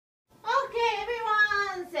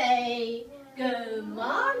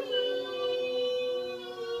morning.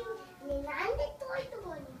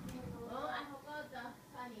 Oh, I forgot the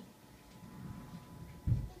sunny.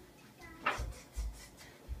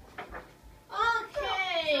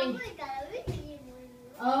 Okay.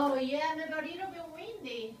 Oh yeah, maybe a little bit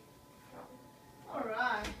windy. All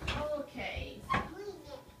right. Okay.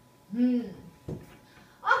 Okay,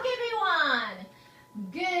 everyone.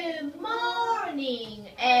 Good morning,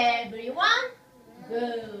 everyone.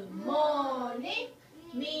 Good morning,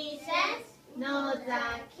 Mrs.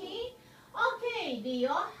 Nozaki. Okay,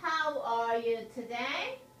 Leo, how are you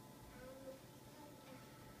today?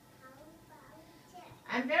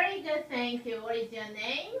 I'm very good, thank you. What is your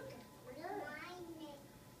name?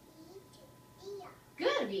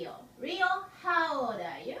 Good, Leo. Leo, how old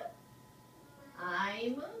are you?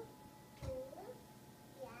 I'm...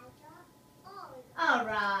 All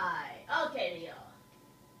right. Okay, Leo.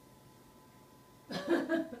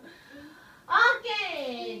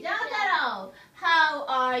 Okay, Jotaro, how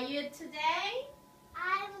are you today?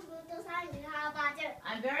 I'm good, thank you. How about you?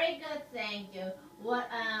 I'm very good, thank you. What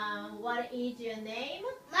is your name?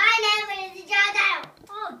 My name is Jotaro.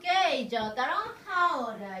 Okay, Jotaro, how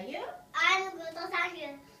old are you? I'm good, thank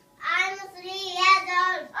you. I'm 3 years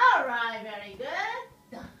old. All right, very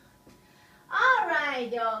good. All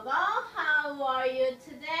right, Yogo, how are you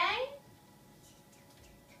today?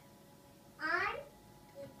 I'm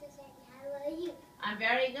good, thank you. How are you? I'm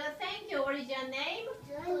very good, thank you. What is your name?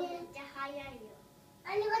 How are you?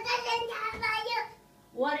 I'm good, thank you. How are you?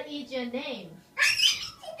 What is your name?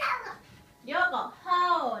 Yogo,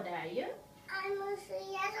 how old are you? I'm 3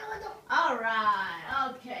 years old. All right,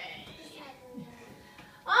 okay.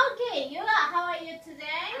 Okay, Yua, how are you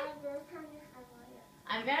today? I'm good, thank you. How are you?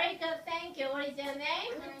 I'm very good, thank you. What is your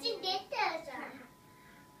name? 口出たじゃん。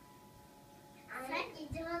さっき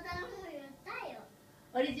冗談も言ったよ。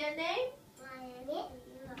 What is your name?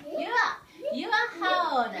 You Yua,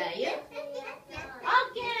 how old are you?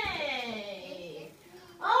 Okay.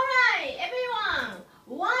 All right, everyone.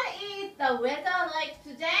 What is the weather like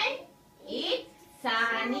today? It's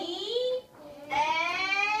sunny and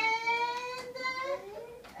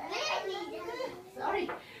sorry,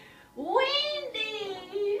 windy.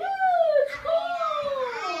 It's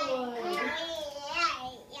cold.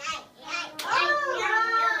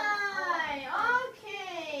 Alright,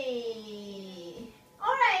 okay.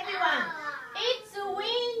 Alright, everyone. It's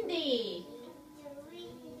windy.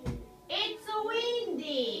 It's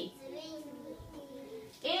windy.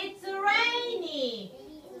 It's rainy.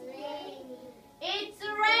 It's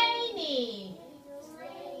rainy.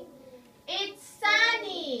 It's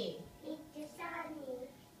sunny.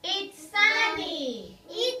 It's sunny.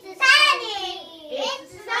 It's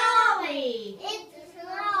snowy.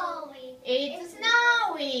 It's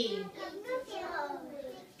snowy.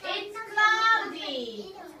 It's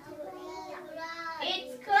cloudy.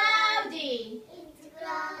 It's cloudy.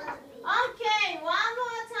 Okay, one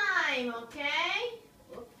more time, okay?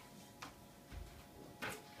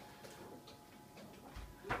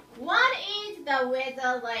 What is the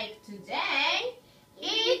weather like today?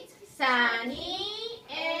 It's sunny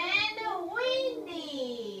and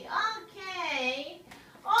windy. Okay.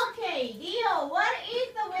 Okay, Dio, what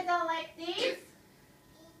is the weather like this?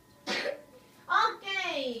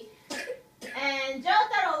 Okay. And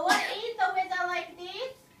Jotaro, what is the weather like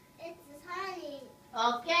this? It's sunny.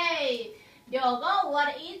 Okay. Yogo,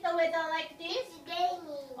 what is the weather like this? It's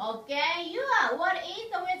rainy. Okay. Yua, what is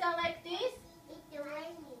the weather like this? It's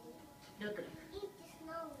rainy. Look. It's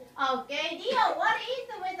snowy. Okay. Dio, what is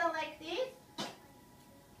the weather like this?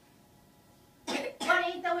 What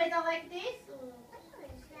is the weather like this?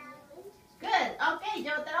 Good. Okay,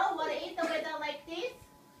 Jotaro, what is the weather like this?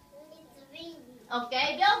 It's windy.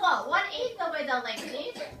 Okay, Yogo, what is the weather like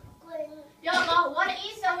this? Yogo, what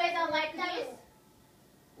is the weather like this?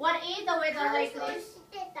 What is the weather like this?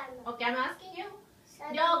 Okay, I'm asking you.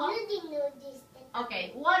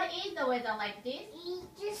 Okay, what is the weather like this?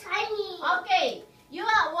 It's sunny. Okay,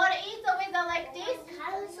 Yua, what is the weather like this?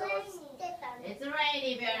 It's It's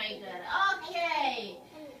rainy, very good. Okay.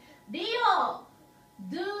 Dio,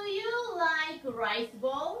 do you like rice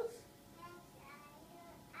balls?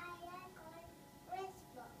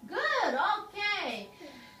 Good, okay.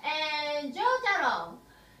 And Jotaro,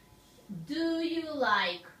 do you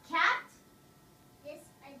like cat? Yes,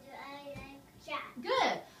 I do. I like cat.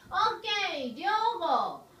 Good. Okay,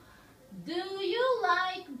 Diogo, do you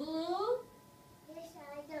like blue? Yes,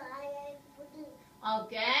 I do. I like blue.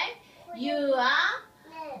 Okay. Yua,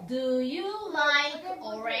 Yes. do you like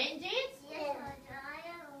oranges? Yes, I do. I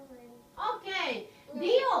like orange. Okay.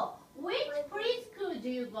 Dio, which preschool do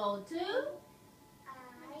you go to?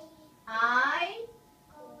 I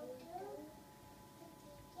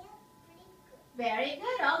Very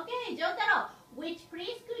good. Okay, Jotaro, which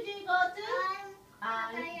preschool do you go to?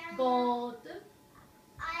 I go to.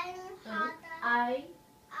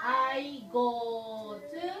 I go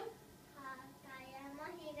to.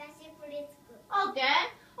 Okay.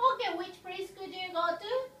 Okay, which preschool do you go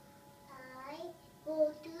to? I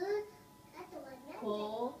go to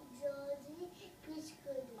Go.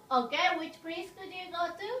 preschool. Okay, which preschool do you go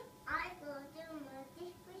to? I go to multi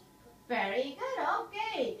preschool. Very good.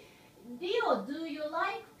 Okay. Dio, do you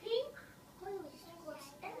like pink?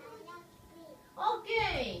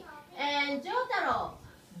 Okay. And Jotaro,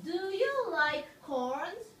 do you like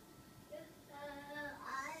corns?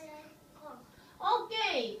 I like corn.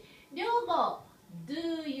 Okay. Ryogo, do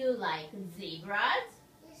you like zebras?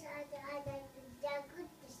 Yes, I like the good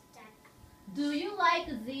stuff. Do you like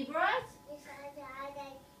zebras? Yes, I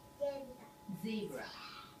like the Zebra.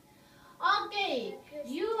 Okay.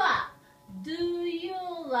 Yua, do you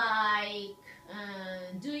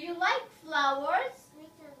like flowers?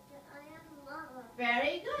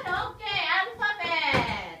 Very good. Okay.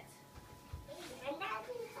 Alphabet.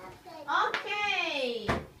 Okay.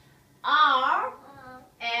 R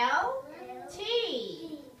L T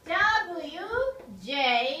W J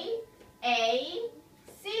A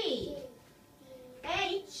C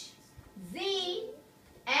H Z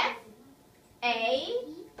F A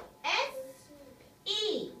S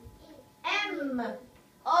E M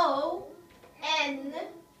O N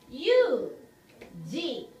U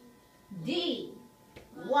G D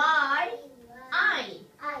Y I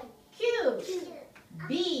Q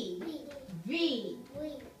B V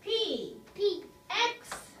P X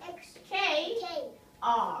K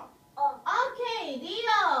R. Okay,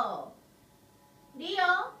 Leo.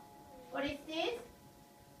 Leo, what is this?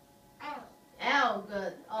 L,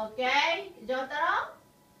 good. Okay, Jotaro?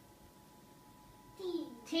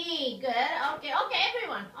 T, good. Okay, okay,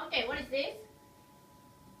 everyone. Okay, what is this?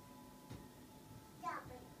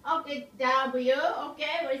 Okay, W.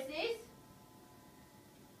 Okay, what is this?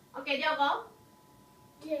 Okay, Diogo.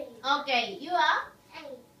 Okay, you are?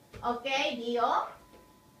 Okay, Dio.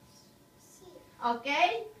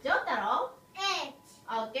 Okay, Jotaro.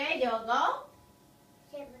 Okay, Diogo.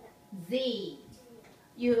 Z.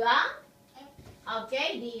 You are?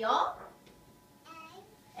 Okay, Dio.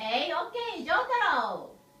 A. Okay, Jotaro.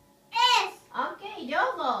 Okay,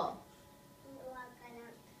 Diogo.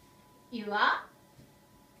 You are?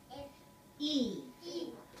 E.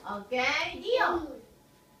 Okay, Dio.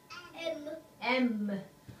 M.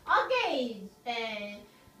 Okay,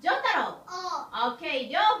 Jotaro. Okay,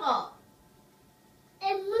 Diogo.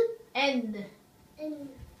 N.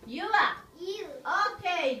 You are?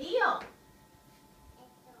 Okay, Dio.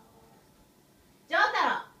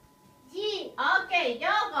 Jotaro. Okay,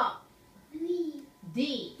 Diogo. D.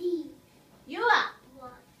 You are?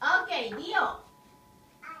 Okay, Dio.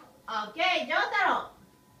 Okay, Jotaro.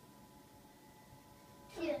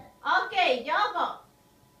 Okay, Diogo.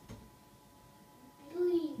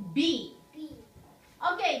 B.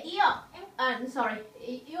 Okay, Dio. Sorry,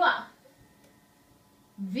 you are?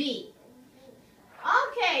 V.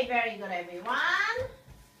 Okay, very good, everyone.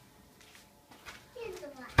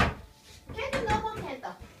 Kento, no more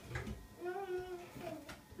Kento.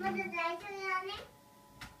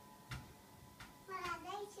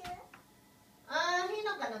 He's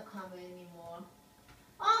not gonna come anymore.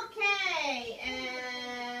 Okay,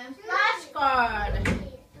 and flashcard.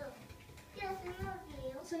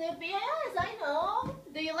 Snoopy, yes, I know.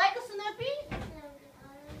 Do you like Snoopy?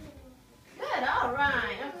 Good, all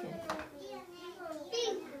right, okay.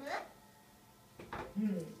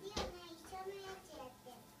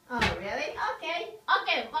 Oh, really? Okay.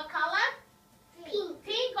 Okay, what color?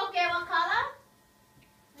 Pink, okay, what color?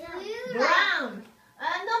 Brown.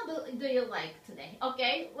 No blue do you like today?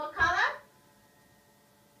 Okay, what color?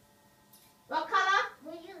 What color?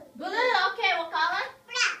 Blue, okay, what color?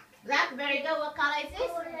 Black, very good. What color is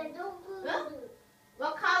this? Huh?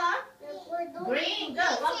 What color? Green,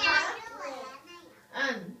 good. What color?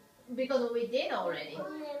 Because we did already.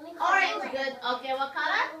 Orange, good. Okay, what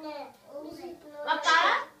color? What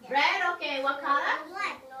color? Red, okay, what color?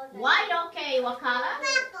 White, okay, what color?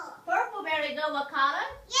 Purple, very good. What color?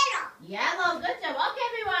 Yellow, good job. Okay,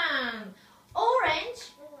 everyone.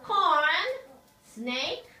 Orange, corn,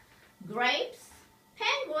 snake, grapes,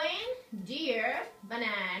 penguin, deer,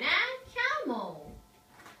 banana, camel,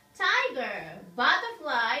 tiger,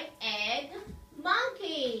 butterfly, egg,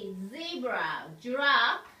 monkey, zebra,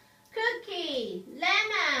 giraffe, cookie,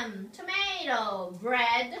 lemon, tomato,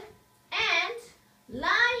 bread, ant,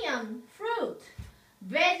 lion, fruit,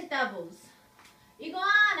 vegetables,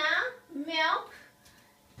 iguana, milk,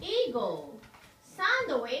 eagle,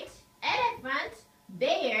 sandwich, elephant,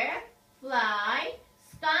 bear, fly,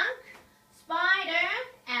 skunk, spider,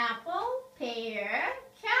 apple, pear,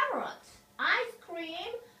 carrot, ice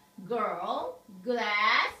cream, girl,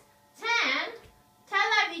 glass, 10,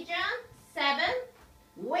 television, 7,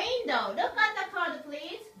 window. Look at the card,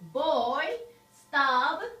 please. Boy,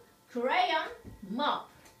 stub, crayon, mop,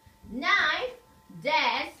 knife,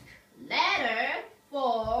 desk, letter,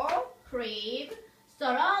 4, crib,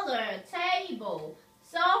 stroller, table,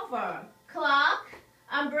 sofa, clock,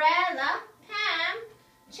 umbrella, pen,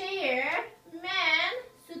 chair, man,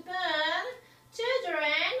 spoon,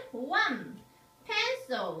 children, 1,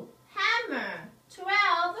 pencil, hammer,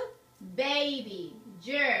 12, baby,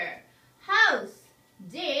 jar, house,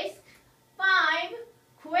 disc, 5,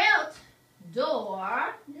 quilt,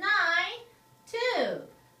 door, 9, 2,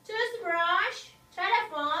 toothbrush,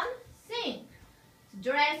 telephone, sink,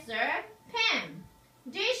 dresser, pen,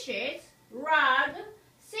 dishes, rug,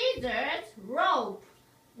 scissors, rope,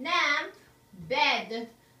 lamp, bed,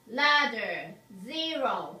 ladder,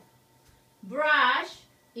 0, brush,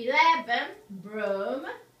 11, broom,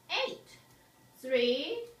 8,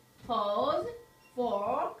 3, pose,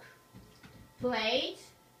 fork, plate,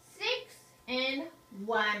 6, and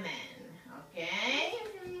woman. Okay?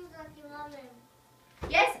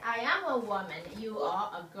 Yes, I am a woman. You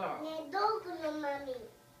are a girl.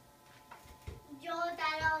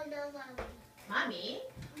 Mommy?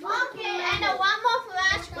 Okay, and one more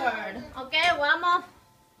flashcard. Okay, one more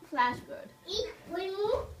flashcard.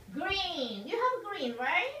 Green. You have green,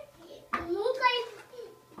 right?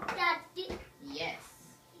 Yes.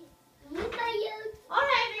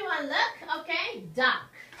 Alright, everyone, look. Okay,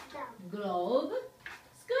 duck, globe,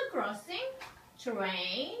 school crossing,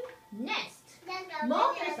 train, nest,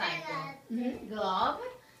 motorcycle, glove,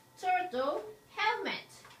 turtle, helmet,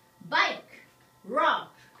 bike,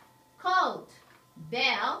 rock, coat,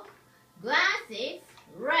 bell, glasses,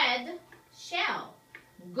 red, shell,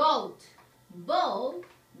 goat, bull,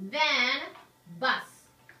 van, bus,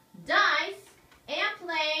 dice,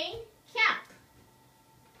 airplane, cap,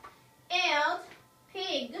 eld,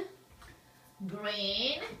 pig,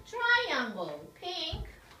 green, triangle, pink,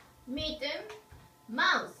 mitten,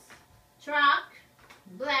 mouse, truck,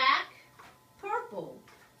 black, purple,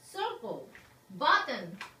 circle,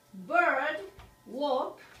 button, bird,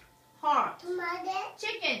 walk, heart,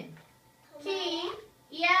 chicken, key,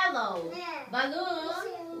 yellow,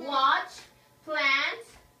 balloon, watch, plant,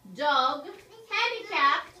 dog,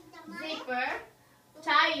 handicapped, zipper,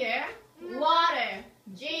 tire, water,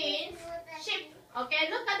 jeans, sheep. Okay,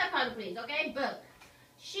 look at the card, please. Okay, book,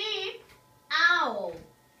 sheep, owl,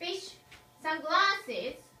 fish,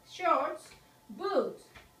 sunglasses, shorts, boots,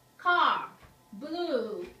 car,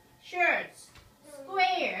 blue, shirts,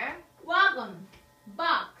 square, wagon,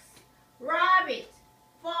 box, rabbit,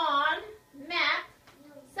 fawn, map,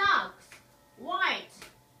 socks, white,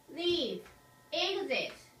 leaf,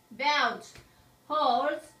 exit, belt,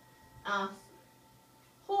 horse,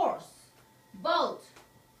 horse, boat,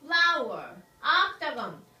 flower,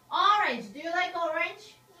 octagon, orange. Do you like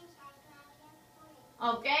orange?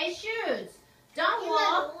 Okay, shoes. Don't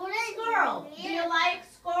walk. Squirrel. Do you like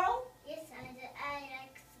squirrel? Yes, I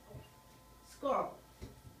like Squirrel.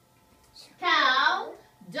 Cow,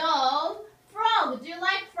 dog, frog. Do you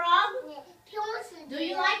like frog? Do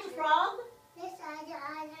you like frog? Yes, I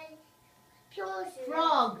like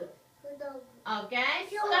Frog. Okay,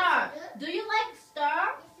 star. Do you like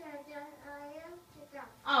star?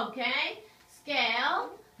 Okay,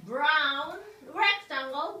 scale, brown,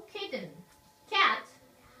 rectangle, kitten, cat,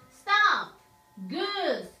 stop,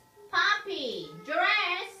 goose, puppy,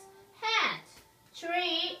 dress, hat,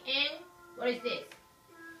 tree, and what is this?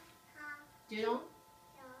 Do you know?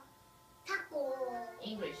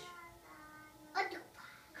 English.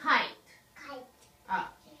 Kite. Ah.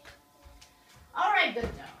 Alright, good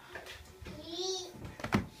job.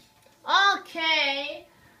 Okay.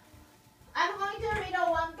 I'm going to read a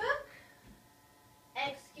one book.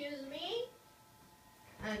 Excuse me.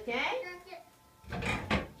 Okay?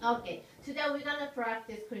 Okay. Today we're going to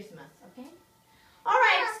practice Christmas, okay?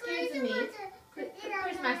 Alright, excuse me.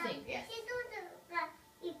 Christmas thing, yes.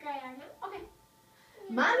 Okay.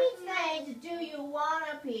 Mommy says, do you want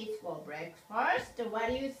a piece for breakfast? What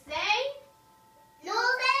do you say? No,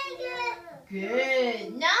 thank you.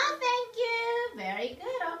 Good. No, thank you. Very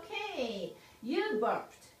good. Okay. You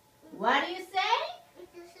burped. What do you say?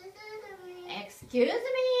 Excuse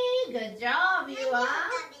me. Good job, you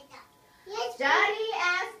are. Yes, Daddy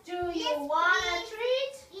asked, do you want a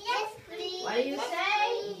treat? Yes, please. What do you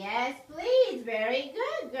say? Yes, please. Very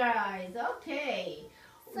good, guys. Okay.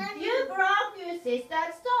 You broke your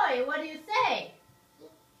sister's toy. What do you say?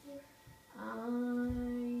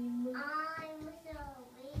 I'm sorry.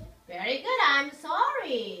 Very good. I'm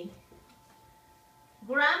sorry.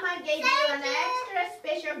 Grandma gave you an extra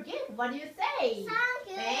special gift. What do you say? Thank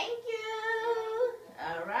you. Thank you.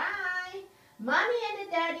 All right. Mommy and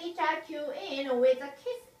Daddy tuck you in with a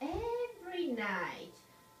kiss every night.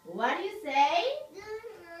 What do you say?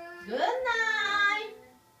 Good night.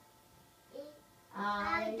 Good night.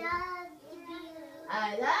 I love you.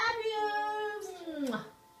 I love you.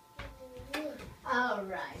 All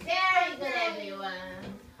right. Very good.